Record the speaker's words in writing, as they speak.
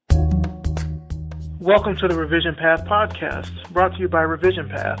Welcome to the Revision Path podcast, brought to you by Revision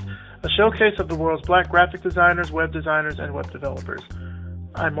Path, a showcase of the world's black graphic designers, web designers, and web developers.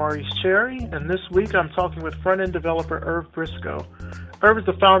 I'm Maurice Cherry, and this week I'm talking with front-end developer Irv Briscoe. Irv is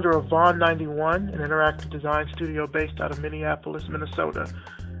the founder of Vaughn 91, an interactive design studio based out of Minneapolis, Minnesota.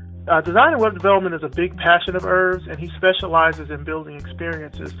 Design and web development is a big passion of Irv's, and he specializes in building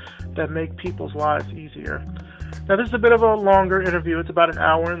experiences that make people's lives easier. Now, this is a bit of a longer interview. It's about an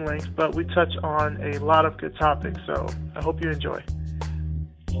hour in length, but we touch on a lot of good topics, so I hope you enjoy.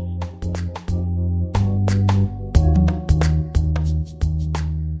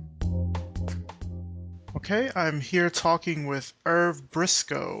 Okay, I'm here talking with Irv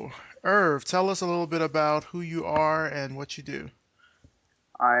Briscoe. Irv, tell us a little bit about who you are and what you do.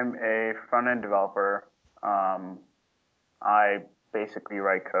 I'm a front-end developer. I basically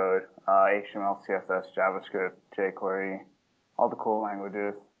write code, HTML, CSS, JavaScript, jQuery, all the cool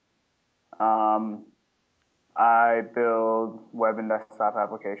languages. I build web and desktop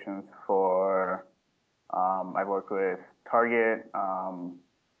applications for, I've worked with Target,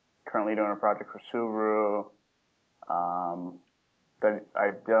 currently doing a project for Subaru. But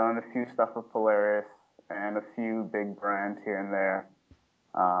I've done a few stuff for Polaris and a few big brands here and there.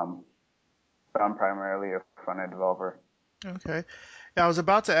 But I'm primarily a front-end developer. Okay. Yeah, I was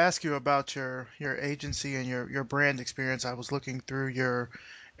about to ask you about your agency and your brand experience. I was looking through your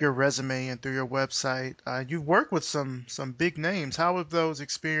resume and through your website. You've worked with some big names. How have those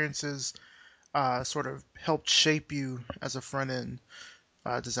experiences sort of helped shape you as a front-end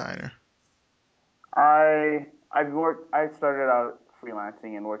designer? I started out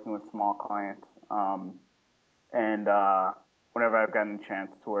freelancing and working with small clients. And whenever I've gotten a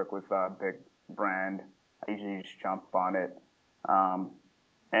chance to work with a big brand, I usually just jump on it.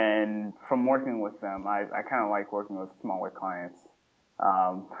 And from working with them, I kind of like working with smaller clients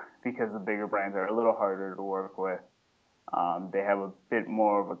because the bigger brands are a little harder to work with. They have a bit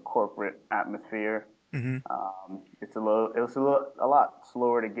more of a corporate atmosphere. Mm-hmm. It was a lot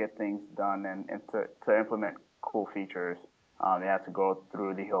slower to get things done and to implement cool features. They have to go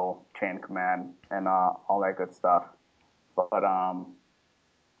through the whole chain of command and all that good stuff. But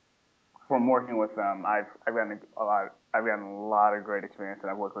from working with them, I've gotten a lot of great experience,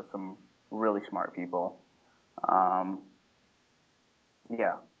 and I've worked with some really smart people.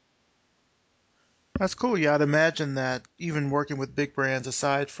 Yeah. That's cool. Yeah, I'd imagine that even working with big brands,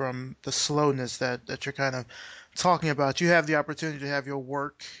 aside from the slowness that you're kind of talking about, you have the opportunity to have your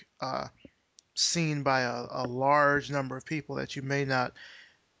work seen by a large number of people that you may not.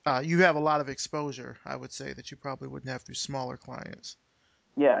 You have a lot of exposure, I would say, that you probably wouldn't have through smaller clients.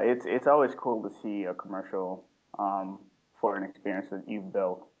 Yeah, it's always cool to see a commercial for an experience that you've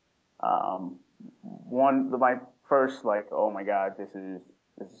built. Um, my first oh my god, this is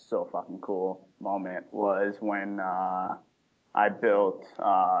so fucking cool moment was when I built.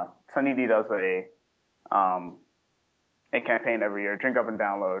 Sunny D does um, a campaign every year, Drink Up and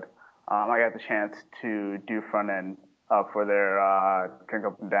Download. I got the chance to do front end for their Drink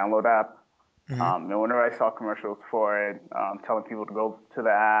Up and Download app. Mm-hmm. And whenever I saw commercials for it, telling people to go to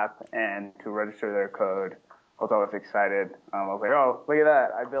the app and to register their code, I was always excited. I was like, oh, look at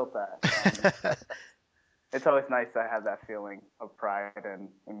that, I built that. It's always nice to have that feeling of pride and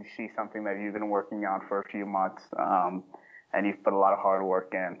when you see something that you've been working on for a few months and you've put a lot of hard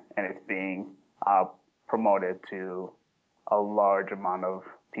work in and it's being promoted to a large amount of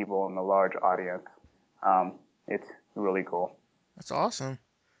people in a large audience. It's really cool. That's awesome.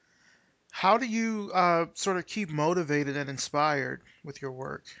 How do you sort of keep motivated and inspired with your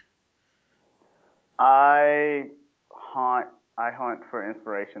work? I hunt I hunt for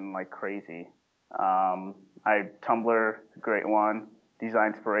inspiration like crazy. Tumblr, great one.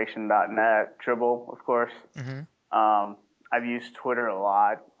 Designspiration.net, Dribble, of course. Mm-hmm. I've used Twitter a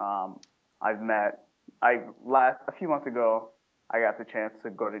lot. I've met a few months ago. I got the chance to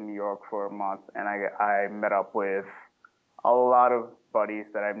go to New York for a month, and I met up with a lot of buddies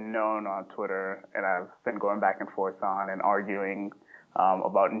that I've known on Twitter, and I've been going back and forth on and arguing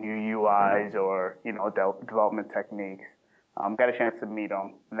about new UIs or development techniques. Got a chance to meet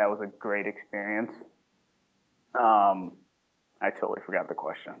them, and that was a great experience. I totally forgot the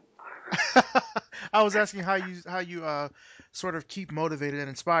question. I was asking how you sort of keep motivated and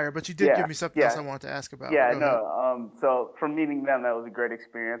inspired, but you did Yeah, give me something else yeah, I wanted to ask about. yeah. Go ahead. No. So from meeting them, that was a great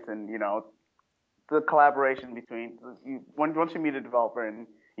experience, and the collaboration between once you meet a developer and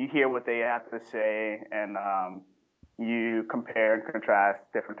you hear what they have to say, and you compare and contrast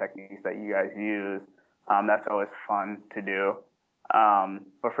different techniques that you guys use. That's always fun to do.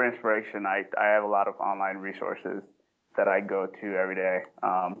 But for inspiration, I have a lot of online resources that I go to every day,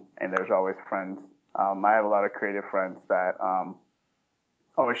 and there's always friends I have a lot of creative friends that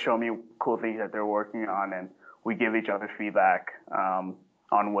always show me cool things that they're working on, and we give each other feedback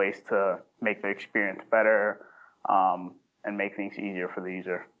on ways to make the experience better and make things easier for the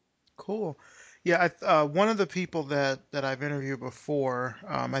user. Cool. Yeah, one of the people that I've interviewed before,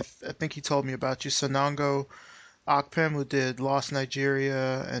 I think he told me about you, Sanango Akpem, who did Lost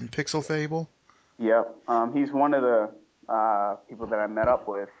Nigeria and Pixel Fable. Yep. He's one of the people that I met up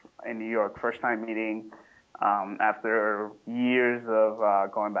with in New York, first time meeting after years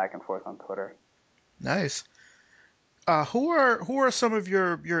of going back and forth on Twitter. Nice. Who are some of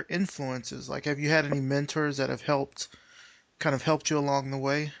your influences? Like, have you had any mentors that have helped you along the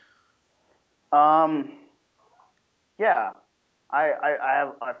way? Um, yeah, I have,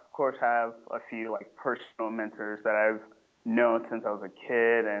 of course, have a few like personal mentors that I've known since I was a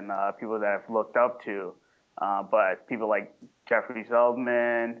kid and people that I've looked up to. But people like Jeffrey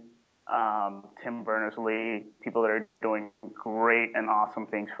Zeldman, Tim Berners-Lee, people that are doing great and awesome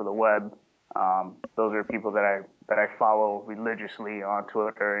things for the web. Those are people that I follow religiously on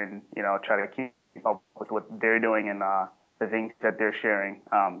Twitter and try to keep up with what they're doing and the things that they're sharing.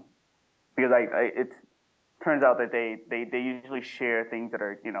 Because it turns out that they usually share things that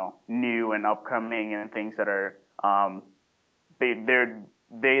are new and upcoming and things that are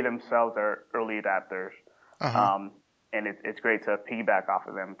they themselves are early adapters. Uh-huh. And it's great to piggyback off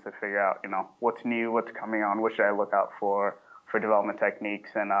of them to figure out what's new, what's coming on, what should I look out for development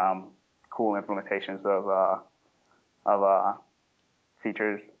techniques and cool implementations of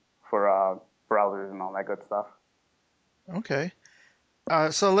features for browsers and all that good stuff. Okay.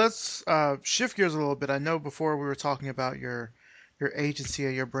 So let's shift gears a little bit. I know before we were talking about your agency or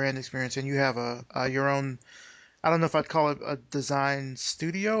your brand experience, and you have your own. I don't know if I'd call it a design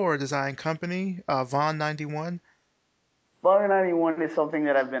studio or a design company, Von 91. Volume 91 is something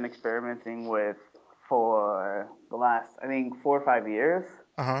that I've been experimenting with for the last, I think, 4 or 5 years.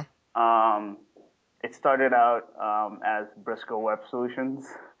 Uh-huh. Um, it started out as Briscoe Web Solutions.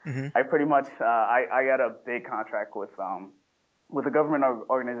 Mm-hmm. I pretty much I got a big contract with a government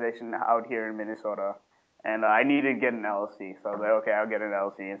organization out here in Minnesota, and I needed to get an LLC. So I was like, okay, I'll get an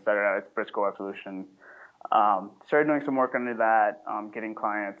LLC, and started out as Briscoe Web Solutions. Started doing some work under that, getting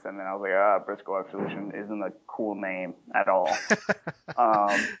clients, and then I was like, Briscoe Web Solution isn't a cool name at all.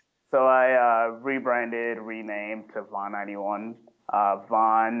 So I rebranded, renamed to Von 91.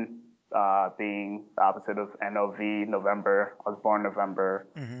 Von being the opposite of NOV, November. I was born November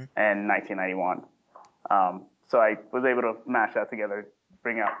Mm-hmm. in 1991. So I was able to mash that together,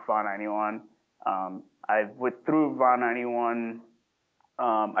 bring out Von 91. Through Von 91,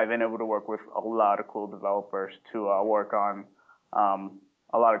 I've been able to work with a lot of cool developers to work on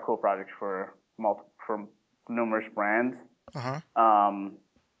a lot of cool projects for numerous brands. Uh-huh.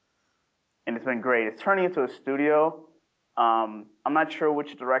 And it's been great. It's turning into a studio. I'm not sure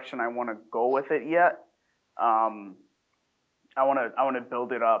which direction I want to go with it yet. I want to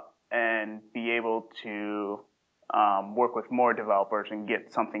build it up and be able to work with more developers and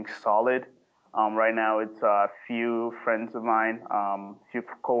get something solid. Right now, it's a few friends of mine, a few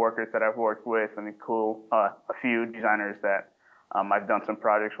coworkers that I've worked with, and a few designers that I've done some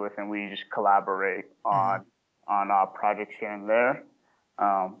projects with, and we just collaborate Mm-hmm. on projects here and there.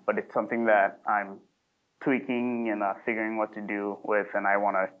 But it's something that I'm tweaking and figuring what to do with, and I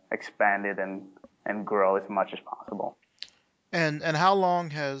want to expand it and grow as much as possible. And how long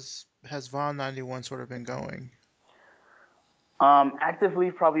has Von 91 sort of been going?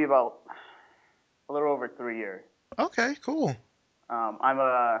 Actively, probably about a little over 3 years. Okay, cool. I'm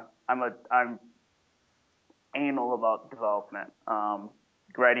anal about development.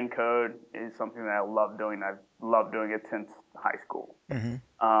 Writing code is something that I love doing. I've loved doing it since high school. Mm-hmm.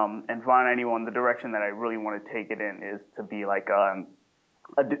 And Von 91, the direction that I really want to take it in is to be like an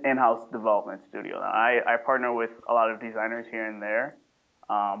in-house development studio. Now, I partner with a lot of designers here and there,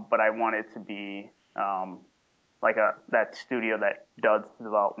 but I want it to be like that studio that does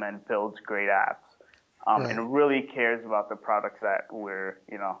development, builds great apps, Right. and really cares about the products that we're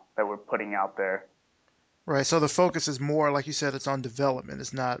putting out there. Right. So the focus is more, like you said, it's on development.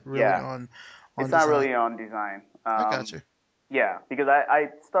 It's not really Yeah, on it's not design. really on design. I got you. Yeah, because I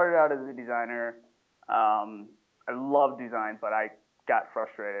started out as a designer. I love design, but I got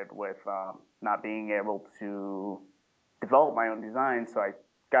frustrated with not being able to develop my own design. So I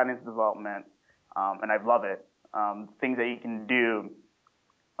got into development, and I love it. Things that you can do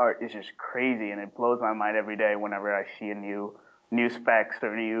is just crazy, and it blows my mind every day whenever I see a new specs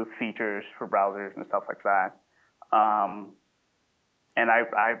or new features for browsers and stuff like that. And I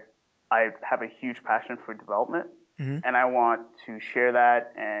have a huge passion for development. Mm-hmm. and I want to share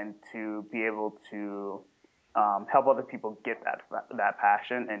that and to be able to help other people get that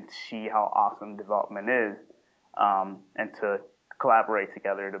passion and see how awesome development is, and to collaborate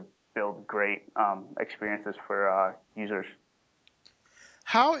together to build great experiences for users.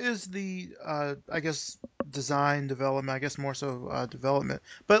 How is the, I guess, design development, I guess more so development,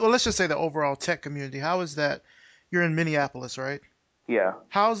 but well, let's just say the overall tech community, how is that? You're in Minneapolis, right? Yeah,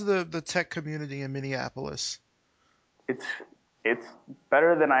 How's the tech community in Minneapolis? it's it's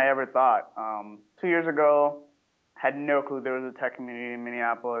better than I ever thought. 2 years ago, had no clue there was a tech community in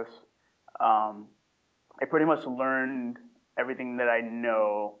Minneapolis. Um, I pretty much learned everything that I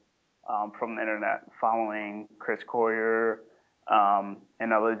know from the internet, following Chris Coyier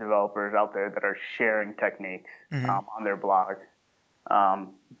and other developers out there that are sharing techniques Mm-hmm. on their blogs.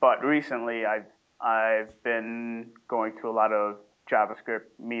 But recently, I've been going to a lot of JavaScript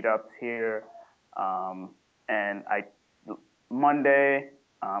meetups here, and Monday,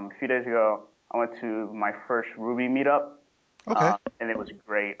 a few days ago, I went to my first Ruby meetup, Okay. and it was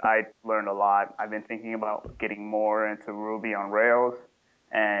great. I learned a lot. I've been thinking about getting more into Ruby on Rails,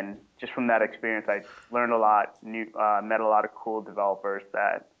 and just from that experience, I learned a lot. Met a lot of cool developers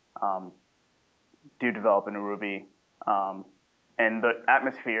that do develop in Ruby, and the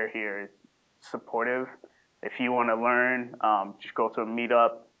atmosphere here is supportive. If you want to learn, just go to a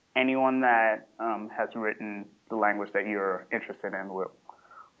meetup. Anyone that has written the language that you're interested in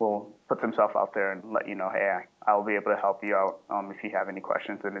will put themselves out there and let you know, hey, I'll be able to help you out if you have any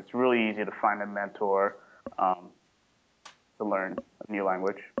questions. And it's really easy to find a mentor to learn a new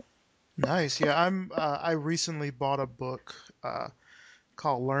language. Nice. Yeah, I recently bought a book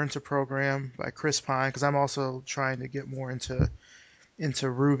called Learn to Program by Chris Pine because I'm also trying to get more into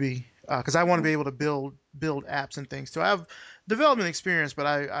Ruby because I want to Mm-hmm. be able to build apps and things too. I have development experience, but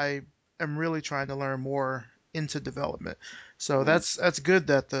I am really trying to learn more into development. So Mm-hmm. that's good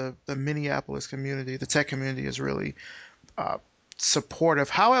that the Minneapolis community, the tech community, is really uh, supportive.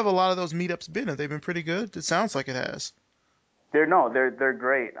 How have a lot of those meetups been? Have they been pretty good? It sounds like it has. They're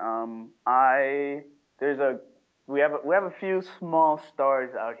great. I there's a we have a few small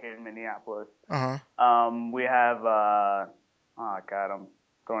stars out here in Minneapolis. Uh We have oh God, I'm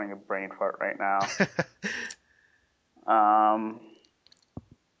throwing a brain fart right now. huh. Um,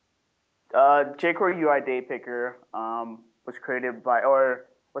 jQuery UI Daypicker was created by, or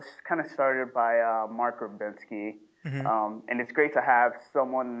was kind of started by Mark Rubinsky. hmm And it's great to have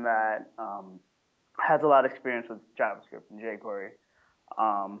someone that has a lot of experience with JavaScript and jQuery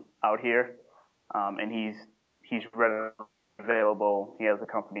out here. And he's readily available. He has a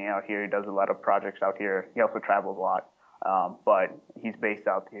company out here. He does a lot of projects out here. He also travels a lot. But he's based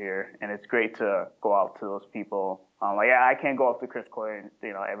out here, and it's great to go out to those people. Like I can't go up to Chris Coy,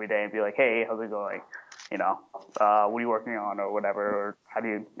 every day and be like, "Hey, how's it going? What are you working on, or whatever, or how do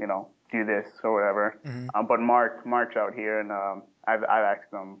you, do this or whatever." hmm But Mark's out here, and I've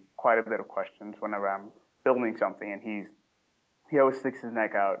asked him quite a bit of questions whenever I'm building something, and he always sticks his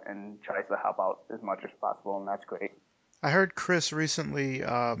neck out and tries to help out as much as possible, and that's great. I heard Chris recently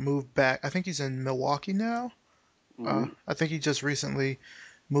moved back. I think he's in Milwaukee now. Hmm. I think he just recently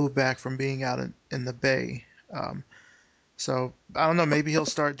moved back from being out in the Bay. So I don't know. Maybe he'll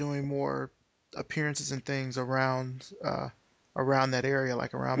start doing more appearances and things around that area,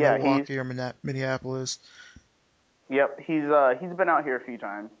 like around Yeah, Milwaukee or Minneapolis. he's been out here a few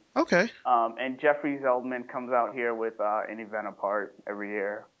times. Okay. And Jeffrey Zeldman comes out here with an event apart every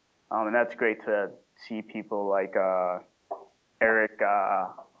year, and that's great to see people like Eric. God,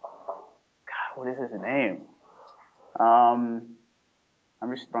 what is his name? Um,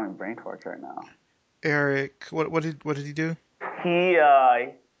 I'm just throwing brain farts right now. Eric, what did he do? He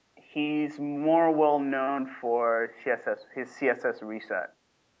he's more well known for his CSS reset.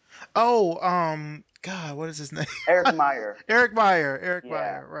 Oh, God, what is his name? Eric Meyer. Eric Meyer. Eric Yeah,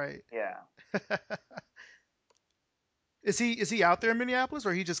 Meyer. Right. yeah. Is he out there in Minneapolis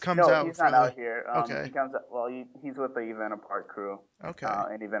or he just comes No, out he's for not the? out here. He Okay. comes. Well, he's with the Event Apart crew, Okay.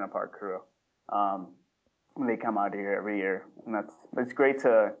 an Event Apart crew. Um, they come out here every year, and it's great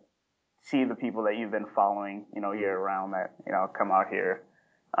to see the people that you've been following, year round that come out here.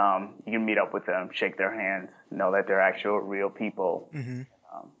 You can meet up with them, shake their hands, know that they're actual real people. hmm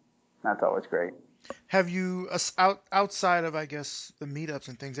Um, that's always great. Have you outside of I guess the meetups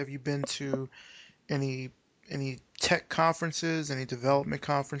and things? Have you been to any any tech conferences, any development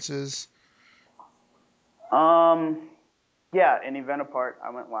conferences? Um, yeah, an Event Apart. I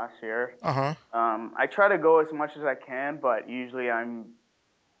went last year. Uh-huh. I try to go as much as I can, but usually I'm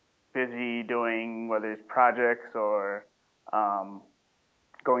busy doing whether it's projects or um,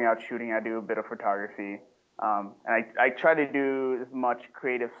 going out shooting. I do a bit of photography. And I try to do as much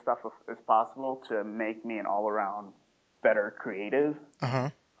creative stuff as possible to make me an all-around better creative. Uh-huh.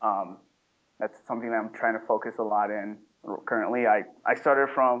 That's something that I'm trying to focus a lot in currently. I started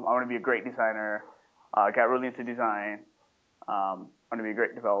from, I want to be a great designer, got really into design, I want to be a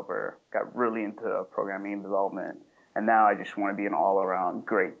great developer, got really into programming and development, and now I just want to be an all-around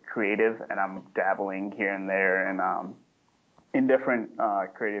great creative, and I'm dabbling here and there and in different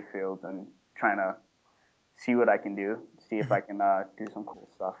creative fields and trying to see what I can do, see if I can do some cool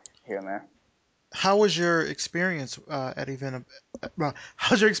stuff here and there. How was your experience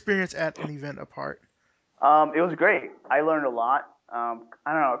how's your experience at an event apart? It was great. I learned a lot. I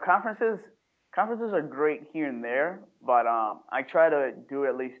don't know, conferences are great here and there, but I try to do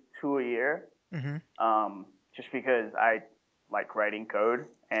at least 2 a year, Mm-hmm. just because I like writing code,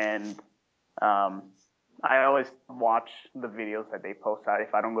 and um, I always watch the videos that they post out.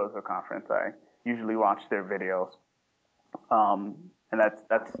 If I don't go to a conference, I usually watch their videos, and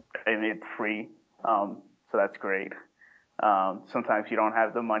and it's free, so that's great. Sometimes you don't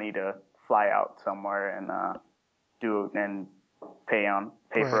have the money to fly out somewhere and do and pay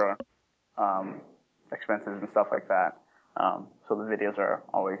Right. for expenses and stuff like that. So the videos are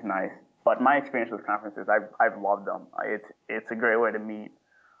always nice. But my experience with conferences, I've loved them. It's a great way to meet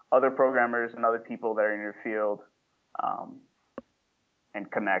other programmers and other people that are in your field, um, and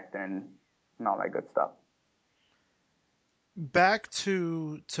connect and all that good stuff. Back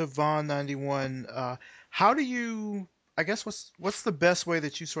to Vaughn 91. How do you? I guess what's the best way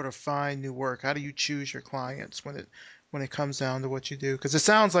that you sort of find new work? How do you choose your clients when it comes down to what you do? Because it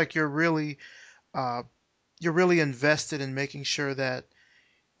sounds like uh, you're really invested in making sure that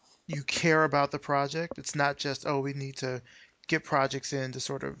you care about the project. It's not just, oh, we need to get projects in to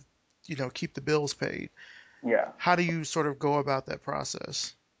sort of, keep the bills paid. Yeah. How do you sort of go about that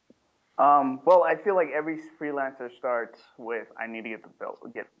process? Well, I feel like every freelancer starts with I need to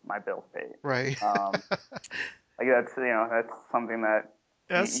get my bills paid. Right. Um, like that's something that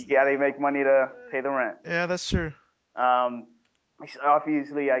you Yes. gotta make money to pay the rent. Yeah, that's true. Um,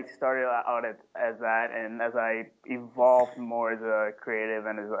 Obviously, I started out as that, and as I evolved more as a creative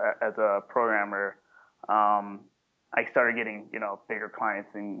and as a programmer, I started getting bigger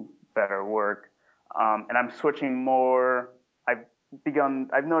clients and better work. And I'm switching more.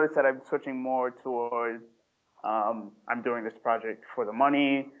 I've noticed that I'm switching more towards I'm doing this project for the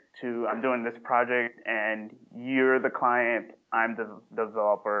money to I'm doing this project and you're the client, I'm the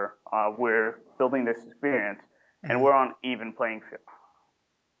developer. We're building this experience and Hmm. we're on even playing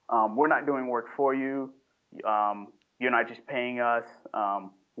field. We're not doing work for you. You're not just paying us.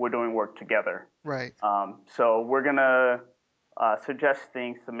 We're doing work together. Right. So we're gonna suggest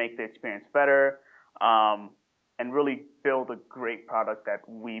things to make the experience better, and really build a great product that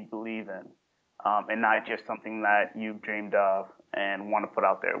we believe in, and not just something that you've dreamed of and want to put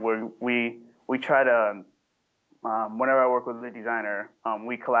out there. We try to whenever I work with a designer,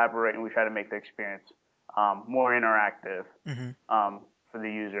 we collaborate and we try to make the experience more interactive Hmm. for the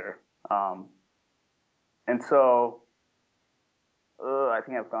user. And so I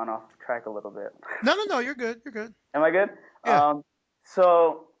think I've gone off track a little bit. No, no, no. You're good. You're good. Am I good? Yeah.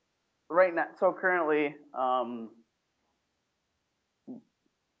 So right now, so currently,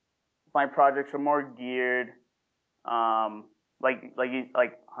 my projects are more geared,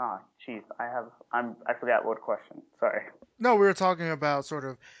 geez, I forgot what question. Sorry. No, we were talking about sort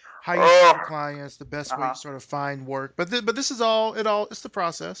of how you choose Oh, your clients, the best way you uh-huh, sort of find work. But this is it's the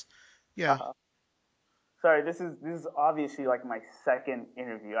process. Yeah. uh-huh. Sorry, this is obviously like my second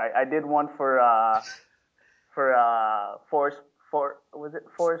interview. I did one for Forest for was it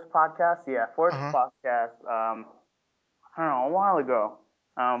Forest podcast? Yeah, Forest Uh-huh. podcast. I don't know, a while ago.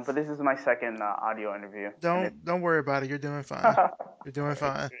 But this is my second audio interview, and it's Don't worry about it. You're doing fine. You're doing okay,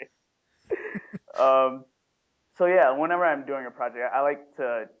 fine. great. Um, so yeah, whenever I'm doing a project, I like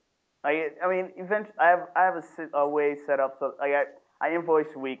to, I mean, eventually, I have a way set up so like I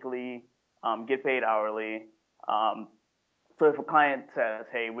invoice weekly, get paid hourly. Um, so if a client says,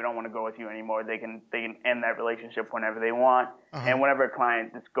 hey, we don't want to go with you anymore, they can end that relationship whenever they want, Uh-huh. and whenever a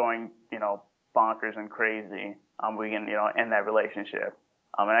client is going bonkers and crazy, we can end that relationship.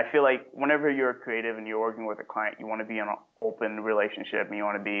 And I feel like whenever you're creative and you're working with a client, you want to be in an open relationship and you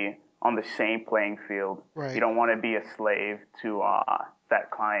want to be on the same playing field. You Right. don't want to be a slave to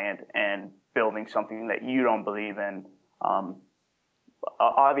that client and building something that you don't believe in. Um,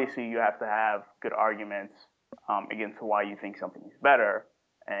 Obviously, you have to have good arguments against why you think something is better.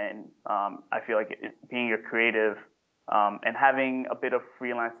 And I feel like being a creative and having a bit of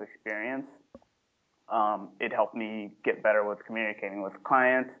freelance experience, it helped me get better with communicating with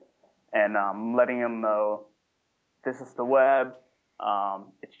clients and letting them know this is the web.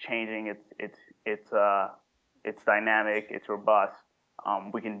 It's changing. It's dynamic. It's robust.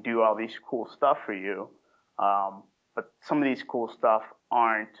 We can do all these cool stuff for you. But some of these cool stuff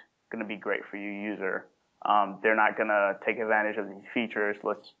aren't going to be great for you, user. They're not going to take advantage of these features.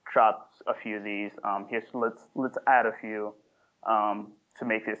 Let's drop a few of these. Let's add a few to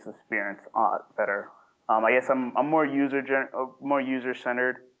make this experience better. I guess I'm more user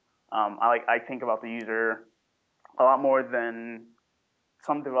centered. I think about the user a lot more than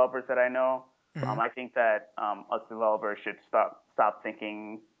some developers that I know. Mm-hmm. I think that us developers should stop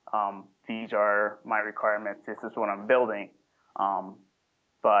thinking these are my requirements. This is what I'm building,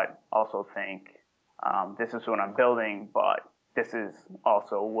 but also think this is what I'm building, but this is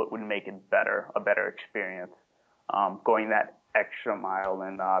also what would make it a better experience. Going that extra mile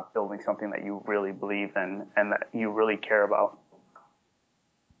and building something that you really believe in and that you really care about.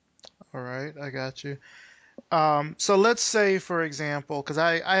 All right, I got you. So let's say, for example, because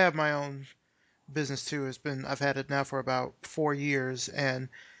I have my own business too. I've had it now for about 4 years, and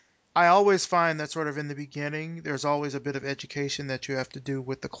I always find that sort of in the beginning, there's always a bit of education that you have to do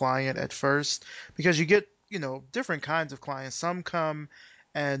with the client at first, because you get, different kinds of clients. Some come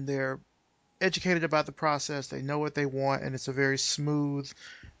and they're educated about the process, they know what they want, and it's a very smooth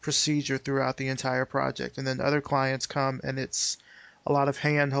procedure throughout the entire project. And then other clients come and it's a lot of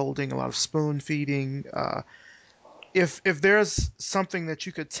hand holding, a lot of spoon feeding. If there's something that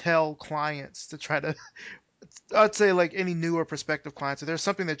you could tell clients to try to, I'd say like any new or prospective clients, if there's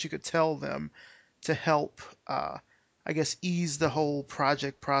something that you could tell them to help, I guess, ease the whole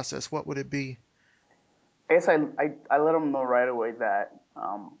project process, what would it be? I guess I let them know right away that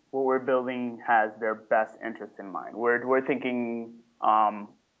what we're building has their best interest in mind. We're thinking how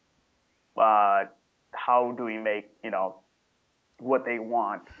do we make what they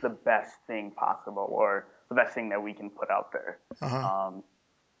want the best thing possible, or the best thing that we can put out there. Uh-huh.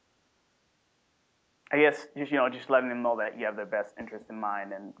 I guess just letting them know that you have their best interest in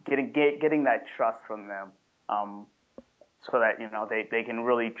mind, and getting that trust from them, so that they can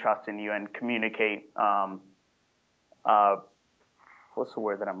really trust in you and communicate. What's the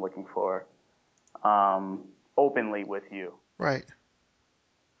word that I'm looking for? Openly with you. Right.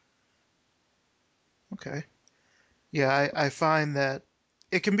 Okay. Yeah, I find that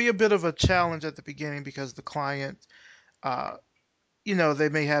it can be a bit of a challenge at the beginning because the client, uh, they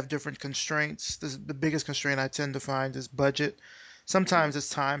may have different constraints. The biggest constraint I tend to find is budget. Sometimes it's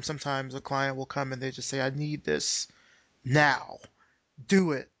time. Sometimes a client will come and they just say, I need this now.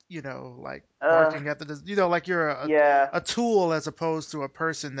 Do it. Like barking at like you're Yeah. a tool as opposed to a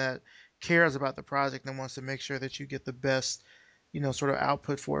person that cares about the project and wants to make sure that you get the best, sort of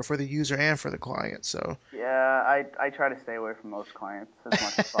output for the user and for the client. So. Yeah, I try to stay away from those clients as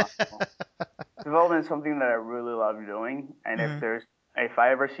much as possible. Development is something that I really love doing, and Mhm. if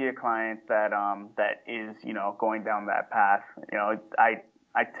I ever see a client that is going down that path,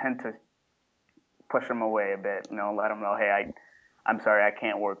 I tend to push them away a bit, let them know, hey, I'm sorry, I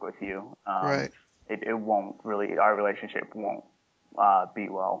can't work with you. Right. It won't really, our relationship won't be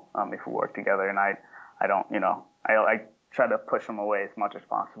well if we work together, and I don't, I try to push them away as much as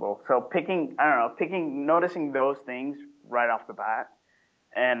possible. So noticing those things right off the bat,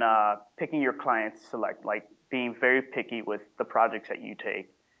 and picking your clients, like being very picky with the projects that you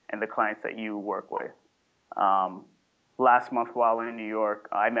take and the clients that you work with. Last month while in New York,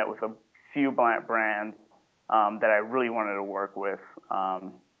 I met with a few brands that I really wanted to work with,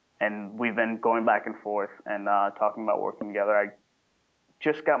 and we've been going back and forth and talking about working together. I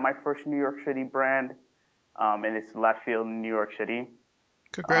just got my first New York City brand, and it's left field in New York City.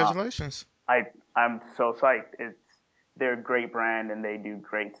 Congratulations. I'm so psyched. They're a great brand and they do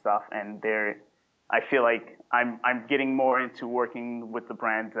great stuff, and I feel like I'm getting more into working with the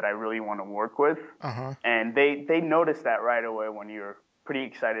brands that I really want to work with. Uh-huh. And they notice that right away when you're pretty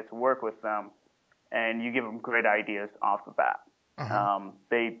excited to work with them, and you give them great ideas off the bat. Uh-huh.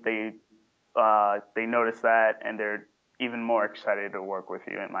 They notice that, and they're even more excited to work with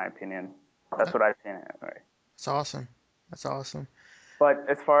you, in my opinion. That's what I've seen anyway. That's awesome. That's awesome. But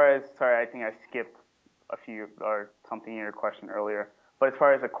as far as, sorry, I think I skipped a few or something in your question earlier. But as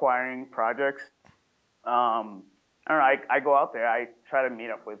far as acquiring projects, I don't know. I go out there. I try to meet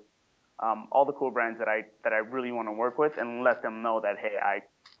up with all the cool brands that I really want to work with, and let them know that, hey, I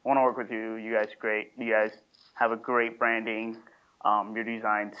want to work with you. You guys are great. You guys have a great branding. Your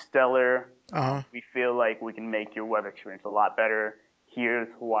design's stellar. Uh-huh. We feel like we can make your web experience a lot better. Here's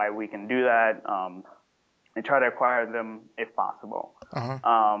why we can do that. And try to acquire them if possible.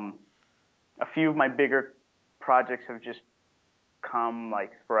 Uh-huh. A few of my bigger projects have just come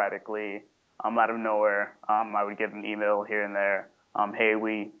like sporadically. out of nowhere. I would get an email here and there. Hey,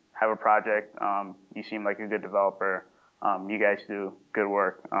 we have a project. You seem like a good developer. You guys do good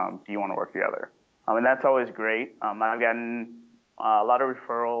work. Do you want to work together? And that's always great. I've gotten a lot of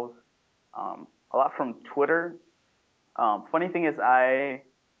referrals, a lot from Twitter. Funny thing is, I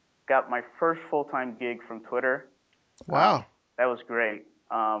got my first full-time gig from Twitter. Wow. That was great.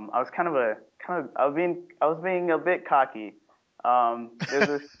 I was I was being a bit cocky.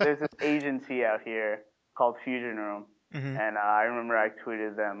 There's this agency out here called Fusion Room, Mm-hmm. and I remember I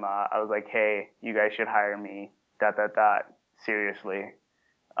tweeted them. I was like, "Hey, you guys should hire me." ... Seriously.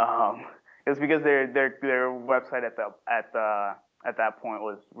 It was because their website at that point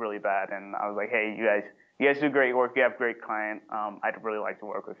was really bad, and I was like, "Hey, you guys do great work. You have great client. I'd really like to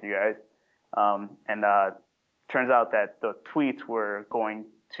work with you guys." And turns out that the tweets were going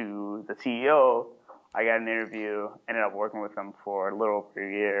to the CEO. I got an interview, ended up working with them for a little over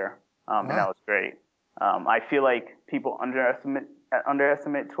a year, and that was great. I feel like people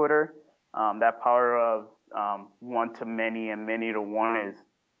underestimate Twitter. That power of one to many and many to one is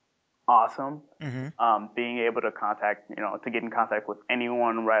awesome. Mm-hmm. Being able to to get in contact with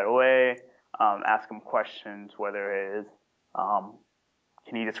anyone right away, ask them questions, whether it is,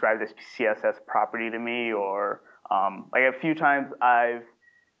 can you describe this CSS property to me? Or like a few times I've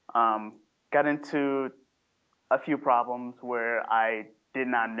got into a few problems where I did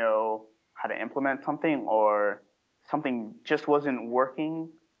not know how to implement something, or something just wasn't working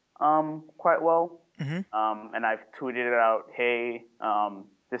quite well. Mm-hmm. And I've tweeted it out, hey,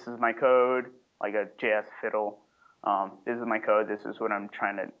 this is my code, like a JS fiddle. This is my code. This is what I'm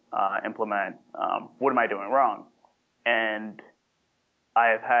trying to implement. What am I doing wrong? And I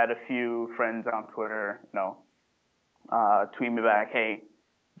have had a few friends on Twitter, tweet me back, hey,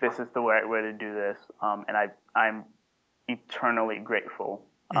 this is the right way to do this. And I'm eternally grateful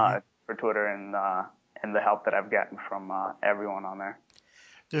for Twitter and the help that I've gotten from everyone on there.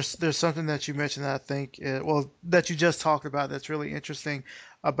 There's something that you mentioned that I think, that you just talked about that's really interesting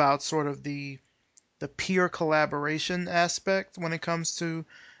about sort of the peer collaboration aspect when it comes to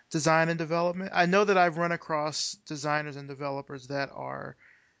design and development. I know that I've run across designers and developers that are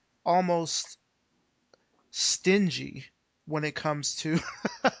almost stingy when it comes to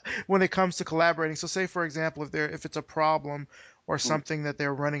when it comes to collaborating. So say for example, if it's a problem or something that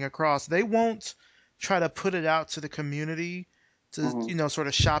they're running across, they won't try to put it out to the community to sort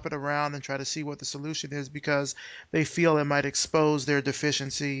of shop it around and try to see what the solution is, because they feel it might expose their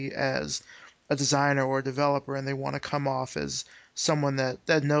deficiency as a designer or a developer, and they want to come off as someone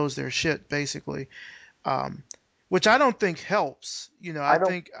that knows their shit basically. um, which I don't think helps. I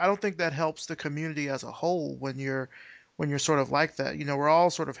don't I don't think that helps the community as a whole when you're sort of like that. We're all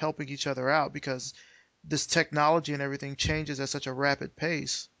sort of helping each other out because this technology and everything changes at such a rapid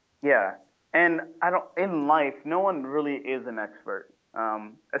pace. Yeah, and I don't in life. No one really is an expert,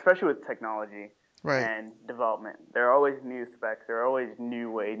 especially with technology Right. and development. There are always new specs. There are always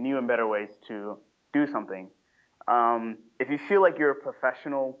new and better ways to do something. If you feel like you're a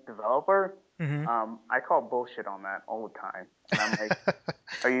professional developer, Hmm. I call bullshit on that all the time, and I'm like,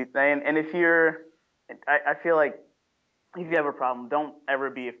 are you? And if you're, I feel like if you have a problem, don't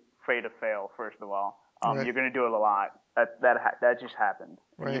ever be afraid to fail. First of all, Right. you're gonna do it a lot. That just happens.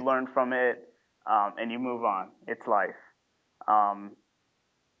 And you Right. learn from it, and you move on. It's life. Um,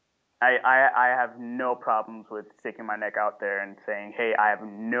 I have no problems with sticking my neck out there and saying, hey, I have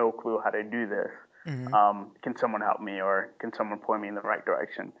no clue how to do this. Hmm. Can someone help me, or can someone point me in the right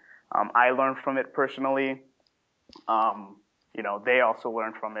direction? I learned from it personally. They also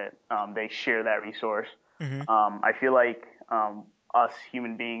learn from it. They share that resource. Hmm. I feel like us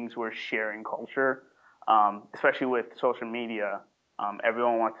human beings, we're sharing culture, especially with social media.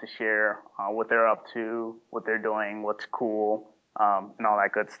 Everyone wants to share what they're up to, what they're doing, what's cool, and all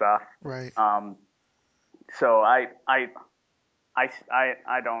that good stuff. Right. So I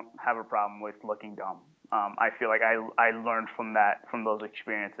don't have a problem with looking dumb. I feel like I learned from those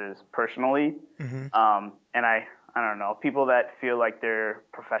experiences personally. Hmm. And I don't know, people that feel like they're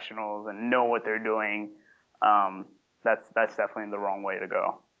professionals and know what they're doing, that's definitely the wrong way to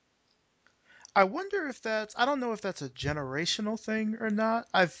go. I wonder if I don't know if that's a generational thing or not.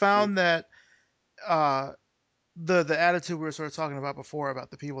 I've found that uh, the attitude we were sort of talking about before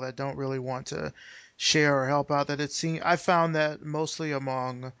about the people that don't really want to share or help out, I found that mostly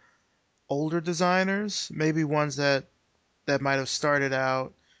among older designers, maybe ones that might have started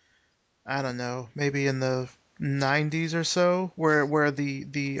out, I don't know, maybe in the 90s or so, where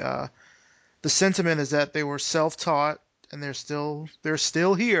the sentiment is that they were self-taught and they're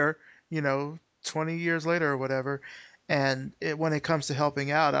still here, 20 years later or whatever, And when it comes to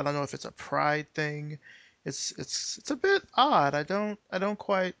helping out, I don't know if it's a pride thing. It's a bit odd. I don't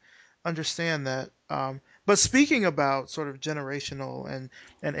quite understand that. But speaking about sort of generational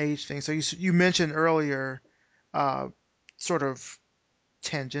and age things, so you mentioned earlier, uh, sort of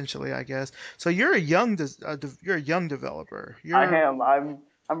tangentially, I guess. So you're a young developer. I am.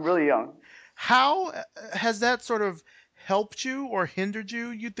 I'm really young. How has that sort of helped you or hindered you,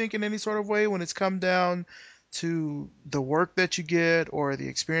 you think, in any sort of way when it's come down to the work that you get or the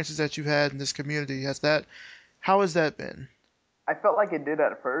experiences that you've had in this community? How has that been? I felt like it did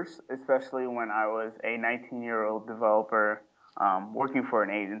at first, especially when I was a 19-year-old developer working for an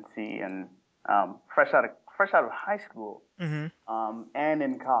agency and fresh out of high school Hmm. and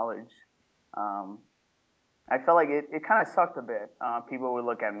in college. Um, I felt like it kind of sucked a bit. People would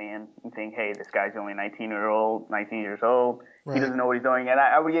look at me and think, hey, this guy's only 19 years old. He Right. doesn't know what he's doing. And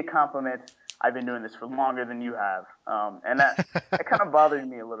I would get compliments. I've been doing this for longer than you have. And that kind of bothered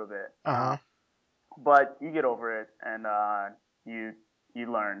me a little bit. Uh-huh. But you get over it and you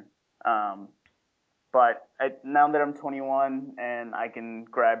you learn. Um, but now that I'm 21 and I can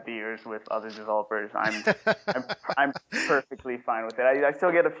grab beers with other developers, I'm I'm perfectly fine with it. I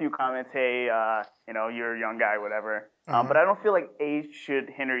still get a few comments, hey, you're a young guy, whatever. Uh-huh. But I don't feel like age should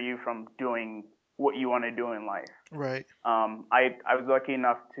hinder you from doing what you want to do in life. Right. I was lucky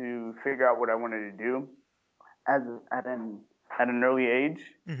enough to figure out what I wanted to do as at an early age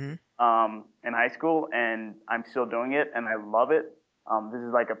Hmm. in high school, and I'm still doing it, and I love it. This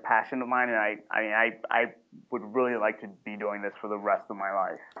is like a passion of mine, and I would really like to be doing this for the rest of my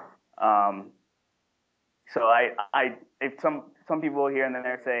life. Um, so if some people here and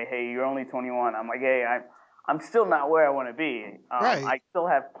there say, "Hey, you're only 21," I'm like, "Hey, I'm still not where I want to be. Right. I still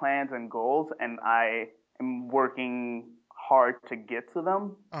have plans and goals, and I am working hard to get to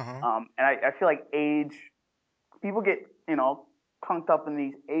them. Uh-huh. And I feel like age, people get punked up in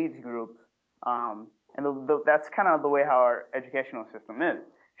these age groups, and that's kind of the way how our educational system is.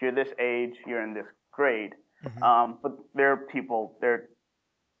 If you're this age, you're in this grade. Hmm. But there are people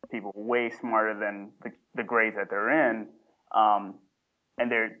way smarter than the grades that they're in, um,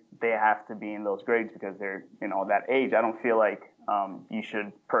 and they have to be in those grades because they're that age. I don't feel like you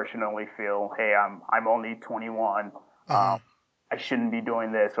should personally feel, hey, I'm only 21. Uh-huh. I shouldn't be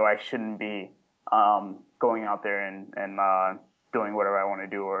doing this, or I shouldn't be going out there and doing whatever I want to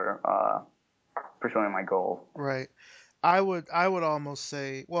do, or pursuing my goal. Right. I would almost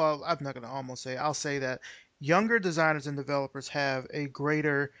say, well, I'm not going to almost say, I'll say that younger designers and developers have a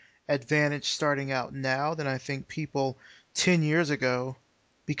greater advantage starting out now than I think people 10 years ago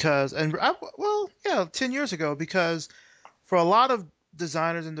because well, yeah, 10 years ago because for a lot of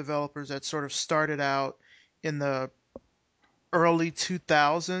designers and developers that sort of started out in the early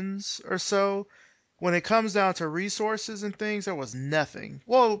 2000s or so, when it comes down to resources and things, there was nothing.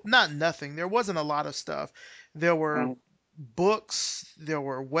 Well, not nothing. There wasn't a lot of stuff. There were Mm-hmm. books, there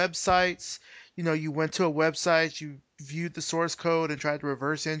were websites. You went to a website, you viewed the source code and tried to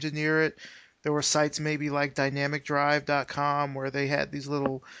reverse engineer it. There were sites maybe like dynamicdrive.com where they had these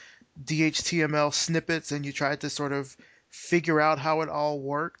little DHTML snippets and you tried to sort of figure out how it all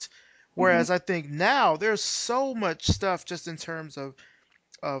worked. Mm-hmm. Whereas I think now there's so much stuff just in terms of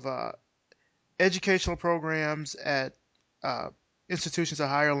educational programs at uh, institutions of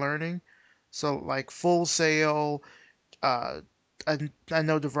higher learning. So like Full Sail, uh, I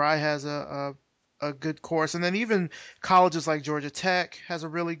know DeVry has a good course, and then even colleges like Georgia Tech has a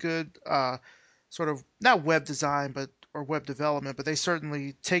really good sort of not web design but or web development, but they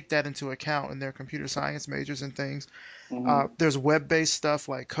certainly take that into account in their computer science majors and things. Mm-hmm. There's web-based stuff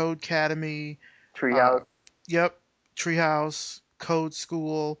like Codecademy, uh, Treehouse. yep, Treehouse, Code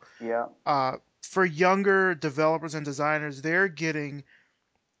School. Yeah. For younger developers and designers, they're getting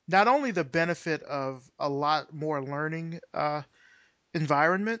not only the benefit of a lot more learning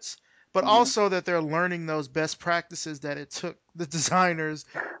environments, but Mm-hmm. also that they're learning those best practices that it took the designers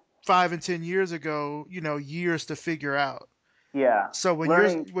 5 and 10 years ago, years to figure out. Yeah. So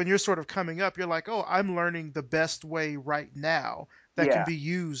Learning. when you're sort of coming up, you're like, oh, I'm learning the best way right now that can Yeah. be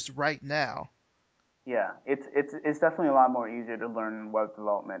used right now. Yeah, it's definitely a lot more easier to learn web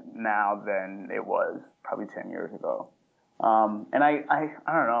development now than it was probably 10 years ago. And I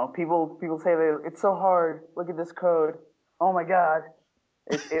don't know. People say that it's so hard. Look at this code. Oh my God,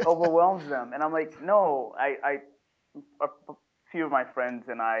 it overwhelms them. And I'm like, no. A few of my friends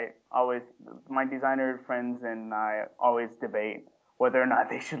and I always, my designer friends and I always debate whether or not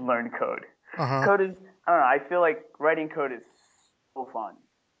they should learn code. Uh huh. Code is, I don't know. I feel like writing code is so fun.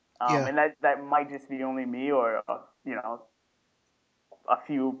 Yeah. And that might just be only me or a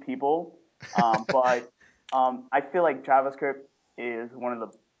few people. But I feel like JavaScript is one of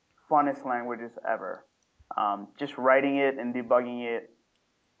the funnest languages ever. Just writing it and debugging it,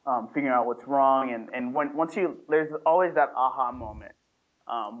 figuring out what's wrong, and there's always that aha moment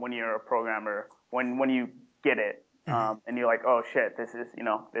when you're a programmer, when you get it, and you're like, oh shit, this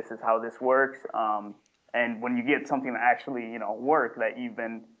is how this works. And when you get something that actually work that you've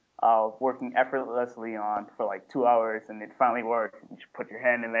been working effortlessly on for like 2 hours and it finally works, you just put your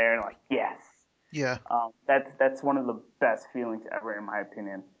hand in there and like, yes. Yeah. That's one of the best feelings ever, in my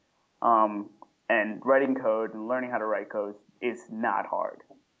opinion. And writing code and learning how to write code is not hard.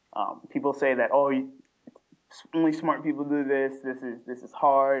 People say that, only smart people do this. This is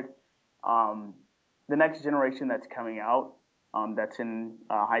hard. The next generation that's coming out, that's in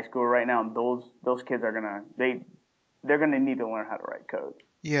high school right now, those kids are they're gonna need to learn how to write code.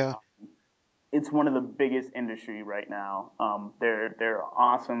 Yeah. It's one of the biggest industry right now. There are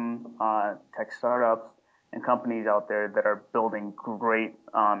awesome tech startups and companies out there that are building great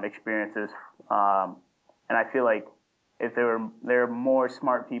experiences. And I feel like if there are more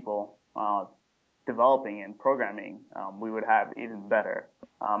smart people developing and programming, we would have even better.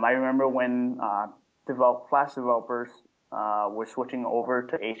 I remember when Flash developers were switching over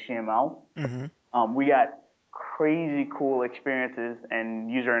to HTML. We got crazy cool experiences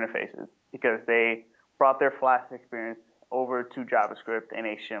and user interfaces because they brought their Flash experience over to JavaScript and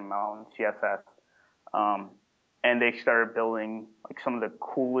HTML and CSS. And they started building like some of the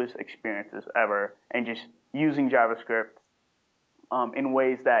coolest experiences ever and just using JavaScript in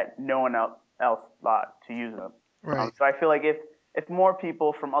ways that no one else thought to use them. Right. So I feel like if more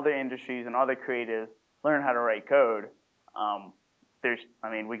people from other industries and other creatives learn how to write code,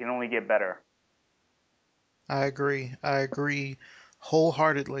 we can only get better. I agree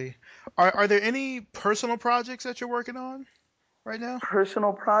wholeheartedly. Are there any personal projects that you're working on right now?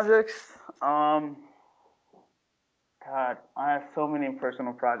 Personal projects? God, I have so many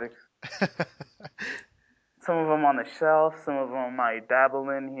personal projects. Some of them on the shelf, some of them I dabble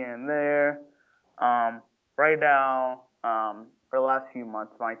in here and there. Right now, for the last few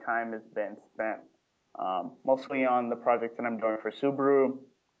months, my time has been spent mostly on the projects that I'm doing for Subaru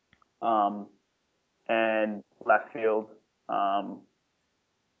and left field,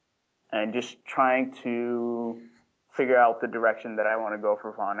 and just trying to figure out the direction that I want to go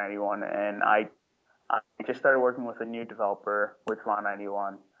for Vaughn 91. And I just started working with a new developer with Vaughn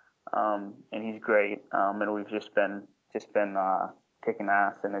 91, and he's great. And we've just been kicking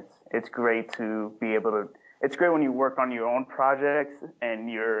ass, and it's great to be able to. It's great when you work on your own projects and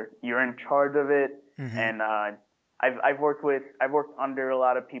you're in charge of it. And I've worked under a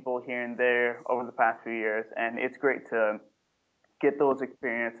lot of people here and there over the past few years, and it's great to get those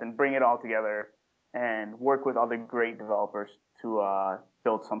experience and bring it all together and work with other great developers to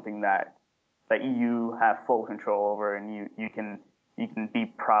build something that you have full control over and you can be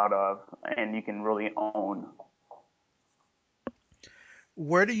proud of and you can really own.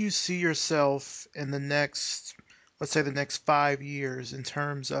 Where do you see yourself in let's say the next 5 years in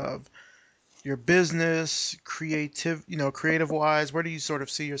terms of your business, creative wise? Where do you sort of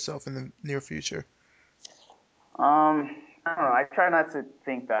see yourself in the near future? I don't know. I try not to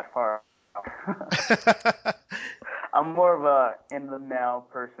think that far out. I'm more of a in the now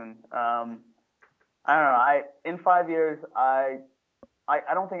person. I don't know. In 5 years, I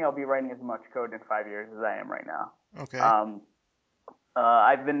don't think I'll be writing as much code in 5 years as I am right now. Okay.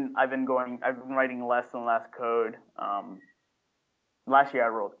 I've been writing less and less code. Last year I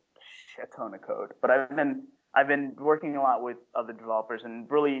wrote a shit ton of code, but I've been working a lot with other developers and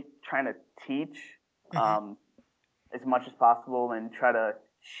really trying to teach as much as possible and try to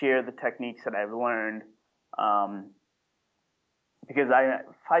share the techniques that I've learned. Because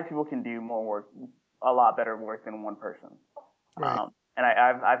 5 people can do more work, a lot better work than one person. Right. And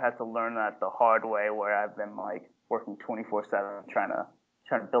I've had to learn that the hard way, where I've been like working 24/7 trying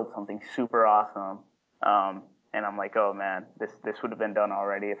to build something super awesome. And I'm like, oh man, this would have been done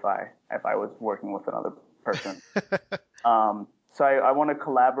already if I was working with another person. So I want to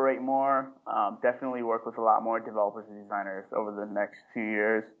collaborate more. Definitely work with a lot more developers and designers over the next few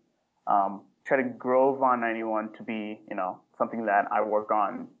years. Try to grow Vaughn 91 to be, something that I work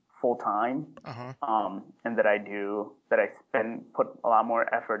on full time, and that I put a lot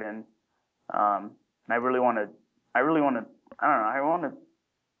more effort in. And I really want to, I want to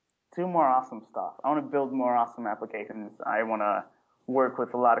do more awesome stuff. I want to build more awesome applications. I want to work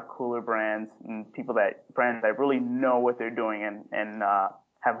with a lot of cooler brands and brands that really know what they're doing and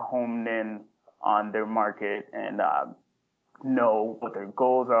have honed in on their market and know what their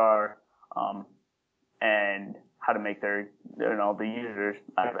goals are, and how to make the users.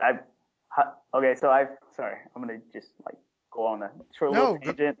 Okay, so sorry, I'm gonna just like go on a short little No, go,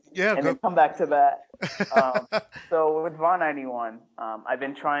 tangent yeah, and go. then come back to that. So with Von 91, I've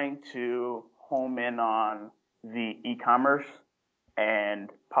been trying to home in on the e-commerce and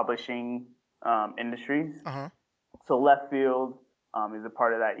publishing industries. Uh-huh. So Left Field is a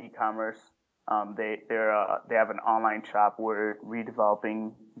part of that e-commerce. They have an online shop where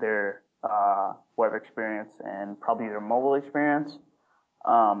redeveloping their web experience and probably their mobile experience.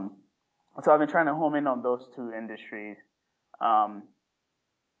 Um, so I've been trying to home in on those two industries, um,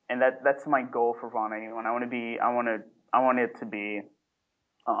 and that's my goal for Von 91. I want it to be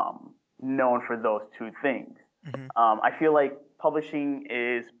known for those two things. Hmm. I feel like publishing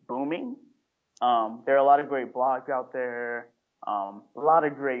is booming. There are a lot of great blogs out there, a lot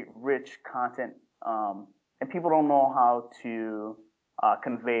of great rich content, and people don't know how to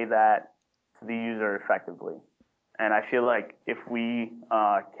convey that to the user effectively. And I feel like if we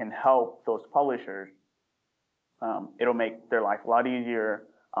can help those publishers, it'll make their life a lot easier.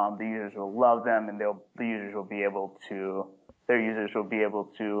 The users will love them, and their users will be able to,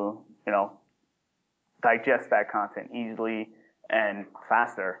 digest that content easily and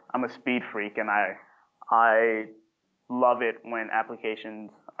faster. I'm a speed freak, and I love it when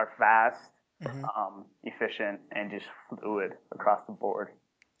applications are fast, Hmm. efficient, and just fluid across the board.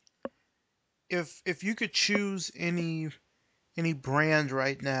 If you could choose any brand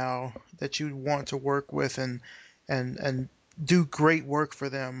right now that you'd want to work with and do great work for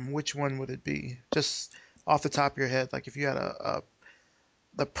them, which one would it be? Just off the top of your head, like if you had a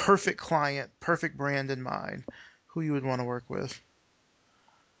the perfect client, perfect brand in mind, who you would want to work with.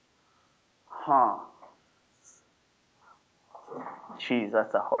 Huh. Jeez,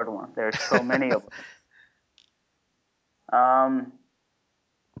 that's a hard one. There's so many of them.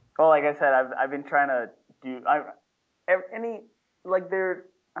 Well, like I said, I've been trying to do any like they're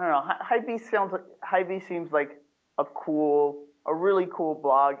I don't know. Hypebeast seems like a really cool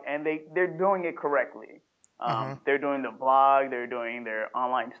blog, and they're doing it correctly. Uh-huh. They're doing the blog, they're doing their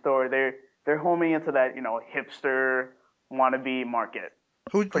online store, they're homing into that hipster wannabe market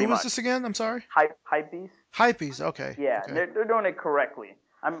Who pretty was much. this again? I'm sorry. Hypebeast. Hypebeast. Okay. Yeah, and Okay. they're doing it correctly.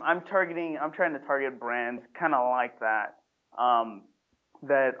 I'm trying to target brands kind of like that,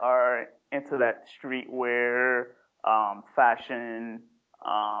 that are into that streetwear, fashion,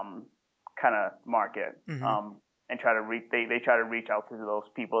 kind of market, Hmm. and try to they try to reach out to those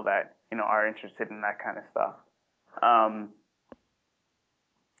people that are interested in that kind of stuff. Um,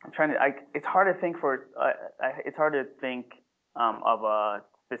 it's hard to think of a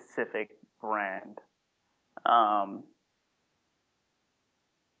specific brand. Um,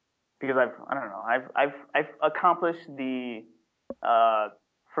 because I don't know, I've accomplished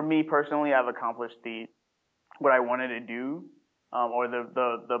for me personally, I've accomplished what I wanted to do, or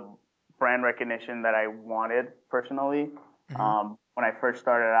the brand recognition that I wanted personally. Hmm. When I first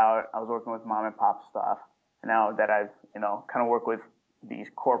started out, I was working with mom and pop stuff. Now that I've, kind of worked with these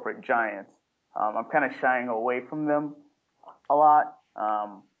corporate giants, I'm kind of shying away from them a lot.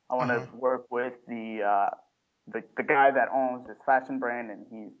 I want to Uh-huh. work with the guy that owns this fashion brand,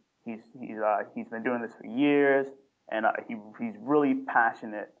 and he's been doing this for years, and he's really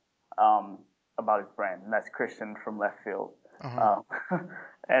passionate about his brand, and that's Christian from Left Field. Uh-huh. Um,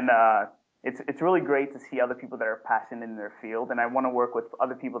 and it's really great to see other people that are passionate in their field, and I want to work with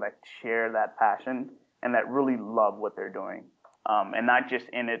other people that share that passion and that really love what they're doing, and not just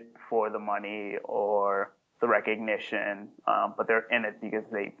in it for the money or the recognition, but they're in it because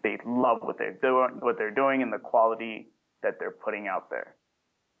they love what they're doing and the quality that they're putting out there.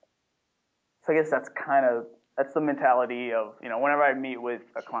 So I guess that's the mentality of, whenever I meet with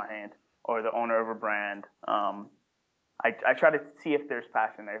a client or the owner of a brand, I try to see if there's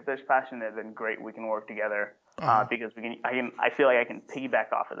passion there. If there's passion there, then great, we can work together, Uh-huh. because I feel like I can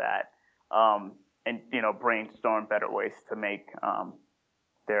piggyback off of that, and brainstorm better ways to make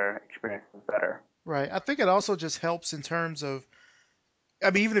their experiences better. Right. I think it also just helps in terms of, I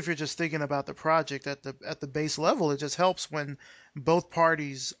mean, even if you're just thinking about the project at the base level, it just helps when both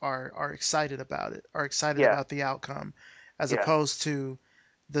parties are excited about it, are excited Yeah, about the outcome, as yeah, opposed to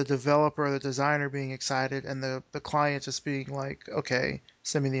the developer or the designer being excited and the client just being like, okay,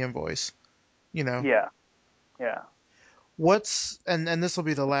 send me the invoice. You know, yeah, yeah. and this will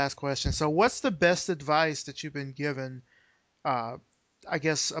be the last question. So what's the best advice that you've been given, uh, I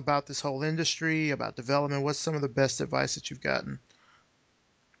guess, about this whole industry, about development? What's some of the best advice that you've gotten?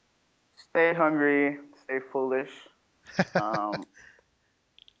 Stay hungry, stay foolish. Um,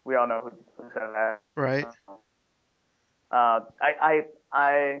 we all know who said that. Right. Um,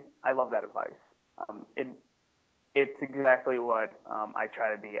 I love that advice. It's exactly what I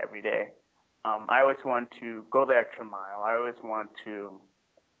try to be every day. I always want to go the extra mile. I always want to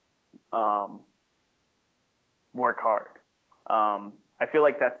work hard. I feel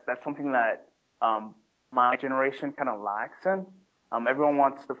like that's something that my generation kind of lacks in. Everyone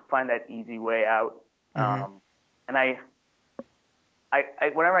wants to find that easy way out. Mm-hmm. And I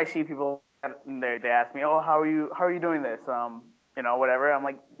whenever I see people, they ask me, "Oh, how are you doing this?" Whatever. I'm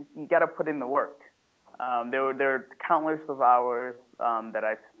like, you got to put in the work. There are countless of hours that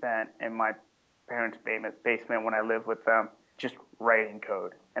I've spent in my parents' basement when I lived with them, just writing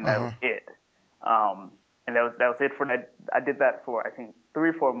code, and that was it. And that was it for that. I did that for, I think, 3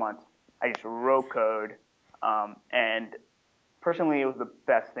 or 4 months. I just wrote code, and personally, it was the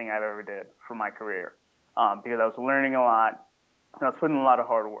best thing I've ever did for my career, because I was learning a lot, and I was putting in a lot of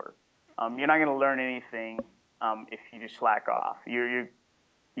hard work. You're not going to learn anything if you just slack off. You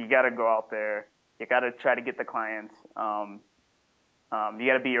got to go out there. You got to try to get the clients. You got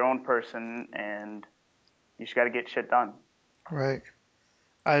to be your own person, and you just got to get shit done. Right.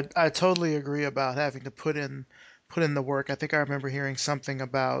 I totally agree about having to put in the work. I think I remember hearing something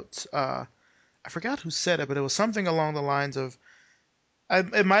about I forgot who said it, but it was something along the lines of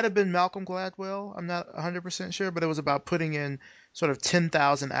it might have been Malcolm Gladwell. I'm not 100% sure, but it was about putting in sort of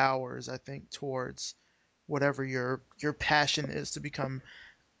 10,000 hours, I think, towards whatever your passion is to become,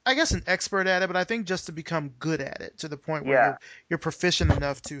 I guess, an expert at it, but I think just to become good at it to the point where Yeah. you're proficient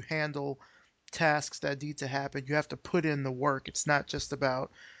enough to handle tasks that need to happen. You have to put in the work. It's not just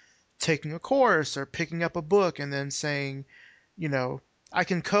about taking a course or picking up a book and then saying, you know, I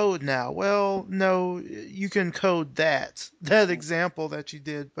can code now. Well, no, you can code that example that you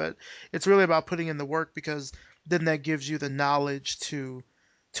did, but it's really about putting in the work, because then that gives you the knowledge to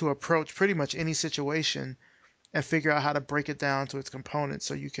approach pretty much any situation and figure out how to break it down to its components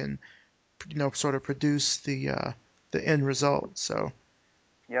so you can, sort of produce the end result. So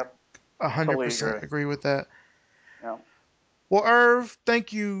Yep. Totally 100% agree. agree with that. Yeah. Well, Irv,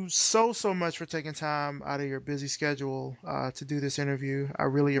 thank you so much for taking time out of your busy schedule to do this interview. I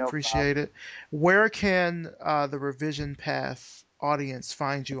really No problem. appreciate it. Where can the Revision Path audience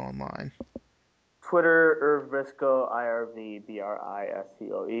find you online? Twitter, Irv Briscoe,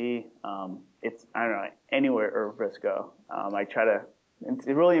 IRVBRISCOE. It's, I don't know, anywhere Irv Briscoe. I try to. It's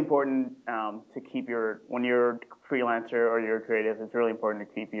really important to keep when you're a freelancer or you're creative. It's really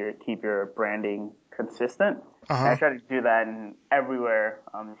important to keep your branding consistent. And I Uh-huh. try to do that in everywhere.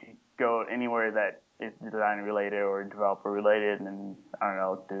 If you go anywhere that is design related or developer related, and I don't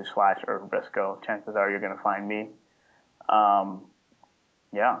know, do / Irv Briscoe. Chances are you're going to find me.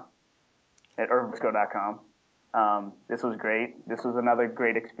 Yeah. At irvbriscoe.com. This was great. This was another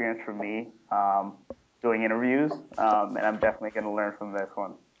great experience for me doing interviews, and I'm definitely going to learn from this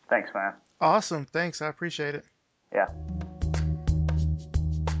one. Thanks, man. Awesome. Thanks. I appreciate it. Yeah.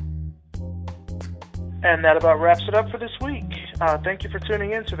 And that about wraps it up for this week. Thank you for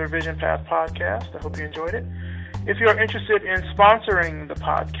tuning in to the Vision Path podcast. I hope you enjoyed it. If you are interested in sponsoring the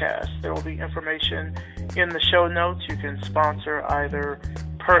podcast, there will be information in the show notes. You can sponsor either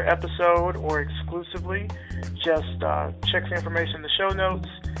per episode or exclusively. Just check the information in the show notes,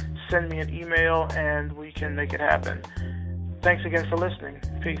 send me an email, and we can make it happen. Thanks again for listening.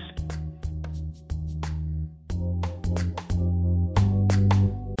 Peace.